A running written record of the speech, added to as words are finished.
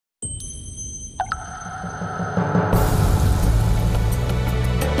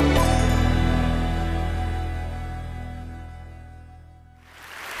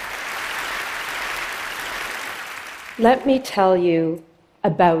Let me tell you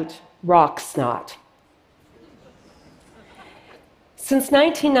about rock snot. Since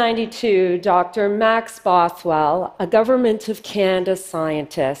 1992, Dr. Max Bothwell, a Government of Canada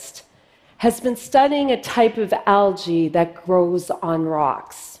scientist, has been studying a type of algae that grows on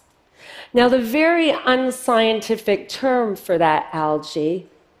rocks. Now, the very unscientific term for that algae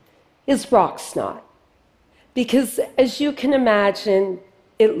is rock snot, because as you can imagine,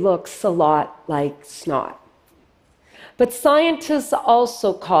 it looks a lot like snot. But scientists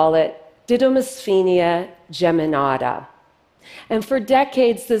also call it Didymasphenia geminata. And for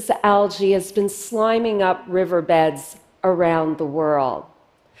decades, this algae has been sliming up riverbeds around the world.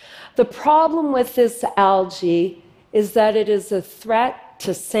 The problem with this algae is that it is a threat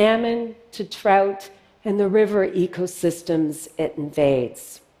to salmon, to trout, and the river ecosystems it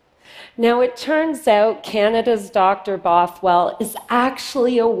invades. Now, it turns out Canada's Dr. Bothwell is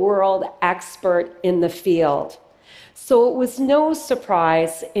actually a world expert in the field. So it was no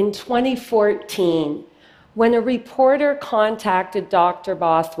surprise in 2014 when a reporter contacted Dr.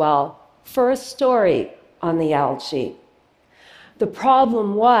 Bothwell for a story on the algae. The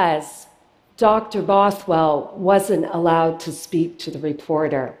problem was Dr. Bothwell wasn't allowed to speak to the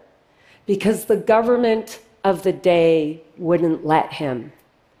reporter because the government of the day wouldn't let him.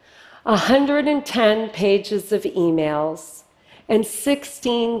 110 pages of emails and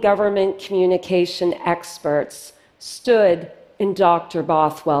 16 government communication experts stood in Dr.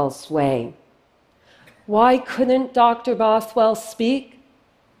 Bothwell's way. Why couldn't Dr. Bothwell speak?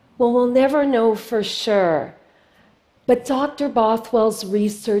 Well, we'll never know for sure. But Dr. Bothwell's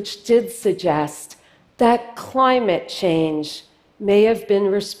research did suggest that climate change may have been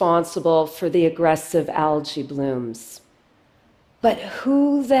responsible for the aggressive algae blooms. But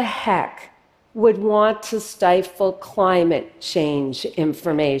who the heck would want to stifle climate change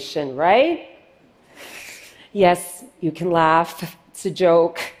information, right? Yes, you can laugh. It's a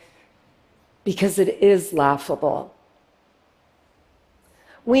joke, because it is laughable.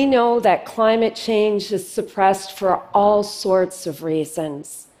 We know that climate change is suppressed for all sorts of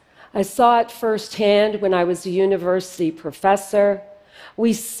reasons. I saw it firsthand when I was a university professor.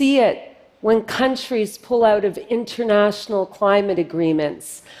 We see it when countries pull out of international climate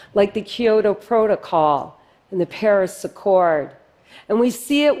agreements like the Kyoto Protocol and the Paris Accord. And we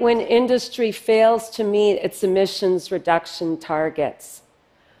see it when industry fails to meet its emissions reduction targets.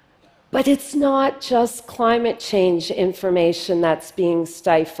 But it's not just climate change information that's being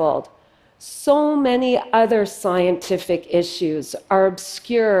stifled. So many other scientific issues are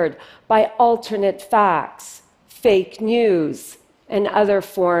obscured by alternate facts, fake news, and other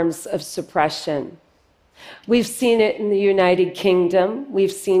forms of suppression. We've seen it in the United Kingdom,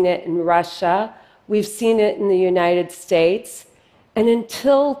 we've seen it in Russia, we've seen it in the United States, and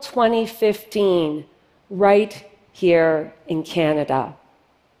until 2015, right here in Canada.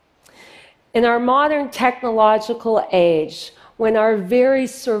 In our modern technological age, when our very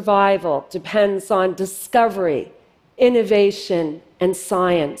survival depends on discovery, innovation, and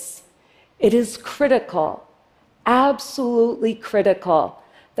science, it is critical, absolutely critical,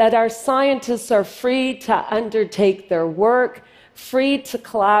 that our scientists are free to undertake their work, free to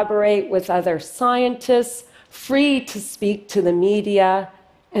collaborate with other scientists, free to speak to the media,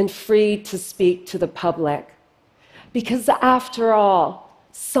 and free to speak to the public. Because after all,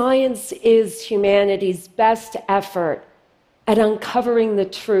 science is humanity's best effort at uncovering the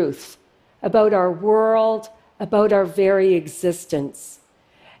truth about our world, about our very existence.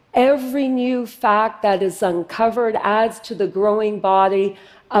 Every new fact that is uncovered adds to the growing body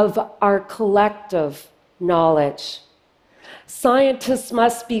of our collective knowledge. Scientists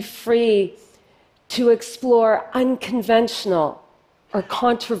must be free to explore unconventional or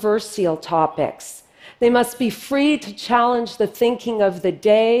controversial topics. They must be free to challenge the thinking of the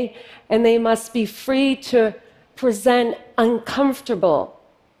day, and they must be free to present uncomfortable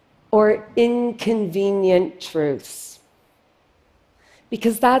or inconvenient truths.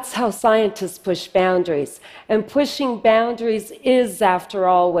 Because that's how scientists push boundaries. And pushing boundaries is, after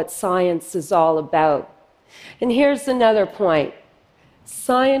all, what science is all about. And here's another point.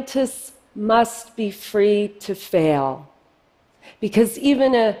 Scientists must be free to fail. Because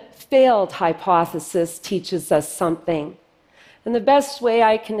even a failed hypothesis teaches us something. And the best way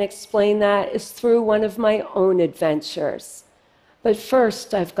I can explain that is through one of my own adventures. But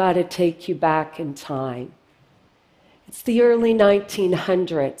first, I've got to take you back in time. It's the early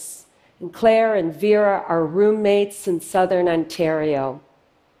 1900s, and Claire and Vera are roommates in southern Ontario.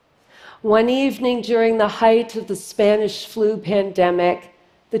 One evening during the height of the Spanish flu pandemic,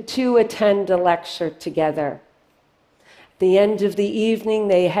 the two attend a lecture together. At the end of the evening,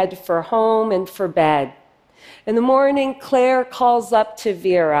 they head for home and for bed. In the morning, Claire calls up to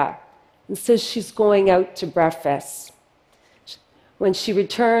Vera and says she's going out to breakfast. When she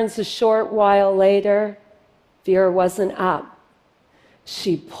returns a short while later, Vera wasn't up.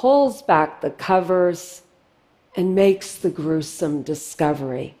 She pulls back the covers and makes the gruesome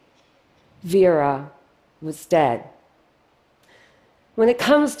discovery. Vera was dead. When it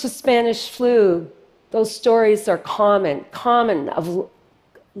comes to Spanish flu, those stories are common of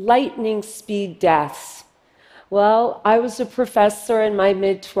lightning speed deaths. Well, I was a professor in my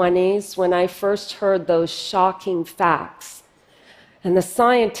mid-20s when I first heard those shocking facts. And the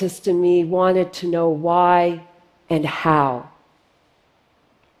scientist in me wanted to know why and how.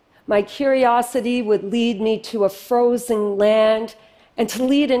 My curiosity would lead me to a frozen land and to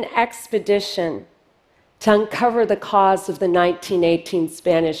lead an expedition to uncover the cause of the 1918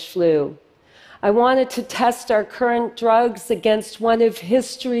 Spanish flu. I wanted to test our current drugs against one of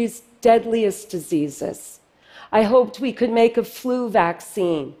history's deadliest diseases. I hoped we could make a flu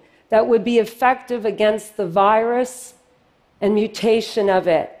vaccine that would be effective against the virus and mutation of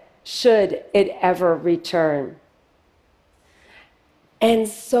it, should it ever return. And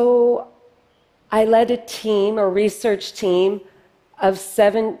so I led a research team of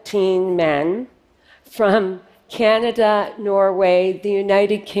 17 men from Canada, Norway, the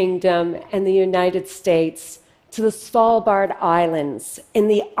United Kingdom, and the United States to the Svalbard Islands in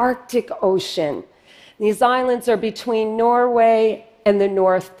the Arctic Ocean. These islands are between Norway and the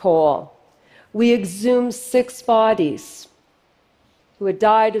North Pole. We exhumed 6 bodies who had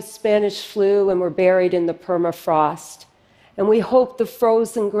died of Spanish flu and were buried in the permafrost. And we hoped the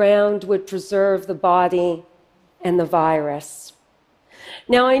frozen ground would preserve the body and the virus.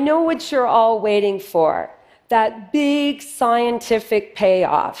 Now, I know what you're all waiting for, that big scientific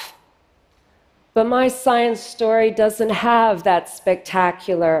payoff. But my science story doesn't have that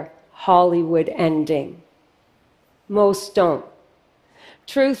spectacular Hollywood ending. Most don't.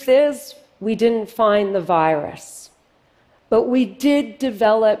 Truth is, we didn't find the virus. But we did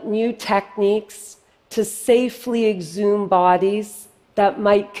develop new techniques to safely exhume bodies that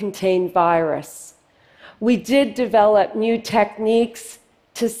might contain virus. We did develop new techniques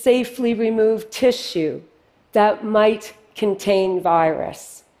to safely remove tissue that might contain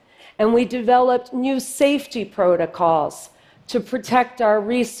virus. And we developed new safety protocols to protect our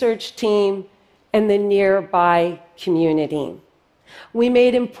research team and the nearby community. We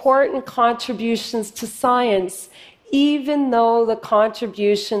made important contributions to science, even though the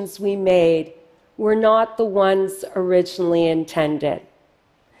contributions we made were not the ones originally intended.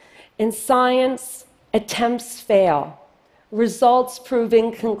 In science, attempts fail, results prove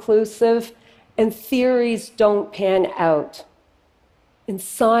inconclusive, and theories don't pan out. In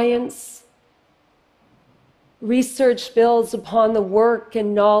science, research builds upon the work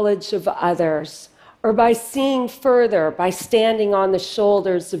and knowledge of others, or by seeing further, by standing on the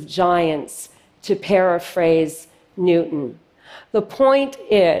shoulders of giants, to paraphrase Newton. The point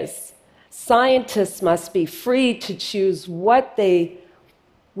is, scientists must be free to choose what they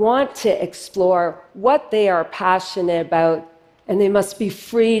want to explore, what they are passionate about, and they must be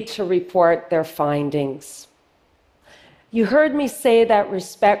free to report their findings. You heard me say that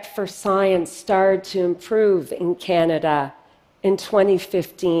respect for science started to improve in Canada in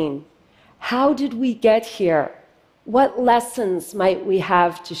 2015. How did we get here? What lessons might we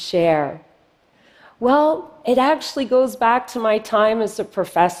have to share? Well, it actually goes back to my time as a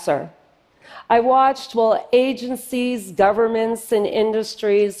professor. I watched while agencies, governments, and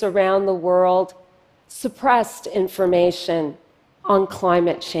industries around the world suppressed information on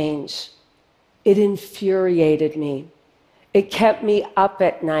climate change. It infuriated me. It kept me up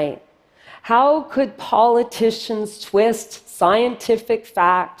at night. How could politicians twist scientific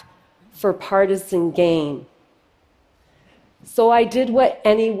fact for partisan gain? So I did what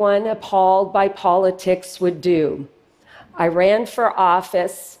anyone appalled by politics would do. I ran for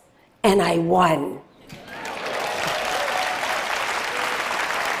office, and I won.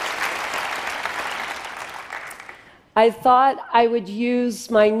 I thought I would use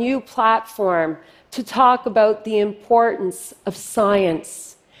my new platform to talk about the importance of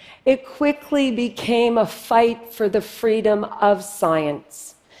science. It quickly became a fight for the freedom of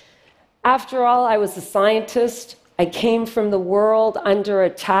science. After all, I was a scientist. I came from the world under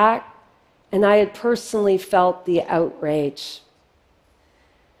attack, and I had personally felt the outrage.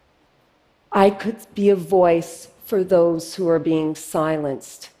 I could be a voice for those who are being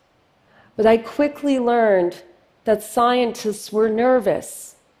silenced. But I quickly learned that scientists were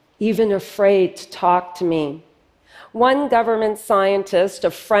nervous, even afraid to talk to me. One government scientist,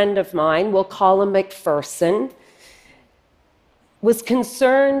 a friend of mine, we'll call him McPherson, was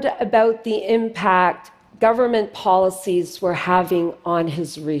concerned about the impact government policies were having on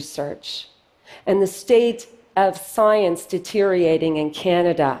his research and the state of science deteriorating in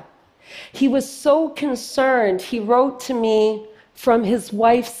Canada. He was so concerned, he wrote to me from his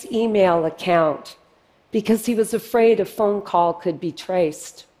wife's email account because he was afraid a phone call could be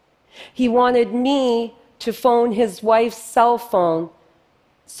traced. He wanted me to phone his wife's cell phone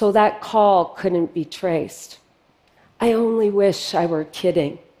so that call couldn't be traced. I only wish I were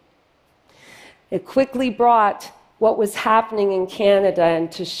kidding. It quickly brought what was happening in Canada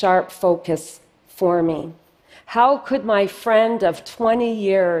into sharp focus for me. How could my friend of 20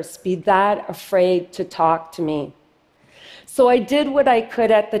 years be that afraid to talk to me? So I did what I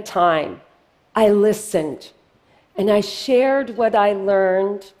could at the time. I listened, and I shared what I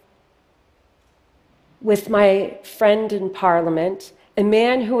learned with my friend in Parliament, a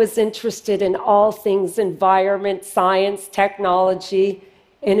man who was interested in all things environment, science, technology,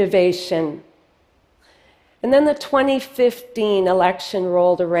 innovation. And then the 2015 election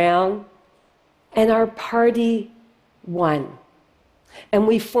rolled around, and our party won. And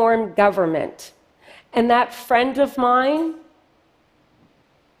we formed government. And that friend of mine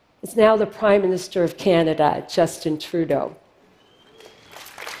is now the Prime Minister of Canada, Justin Trudeau.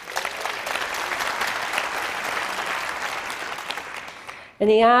 And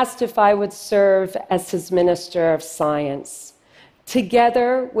he asked if I would serve as his Minister of Science.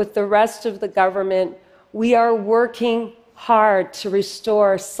 Together with the rest of the government, we are working hard to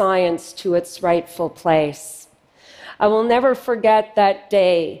restore science to its rightful place. I will never forget that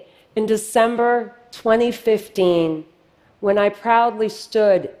day in December 2015 when I proudly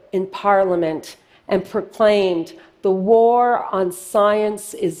stood in Parliament and proclaimed, "The war on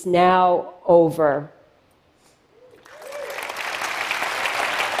science is now over."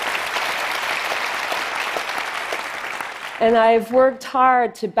 And I've worked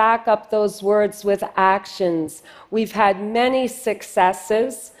hard to back up those words with actions. We've had many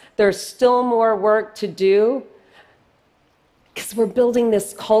successes. There's still more work to do because we're building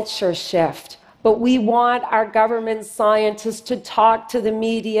this culture shift. But we want our government scientists to talk to the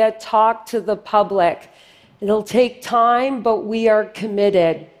media, talk to the public. It'll take time, but we are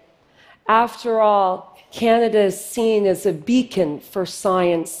committed. After all, Canada is seen as a beacon for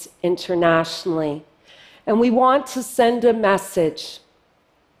science internationally. And we want to send a message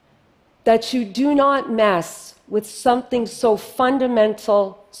that you do not mess with something so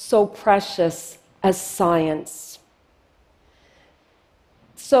fundamental, so precious as science.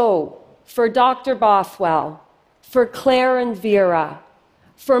 So, for Dr. Bothwell, for Claire and Vera,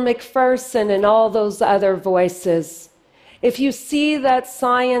 for McPherson and all those other voices, if you see that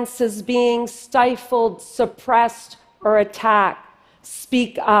science is being stifled, suppressed, or attacked,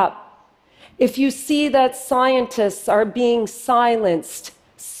 speak up. If you see that scientists are being silenced,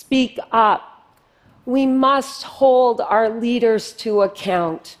 speak up. We must hold our leaders to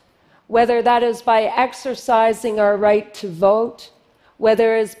account, whether that is by exercising our right to vote,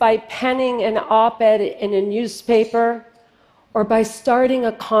 whether it is by penning an op-ed in a newspaper, or by starting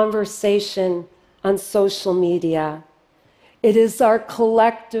a conversation on social media. It is our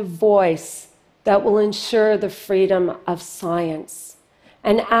collective voice that will ensure the freedom of science.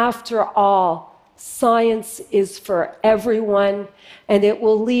 And after all, science is for everyone, and it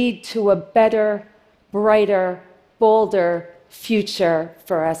will lead to a better, brighter, bolder future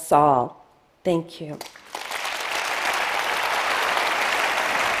for us all. Thank you.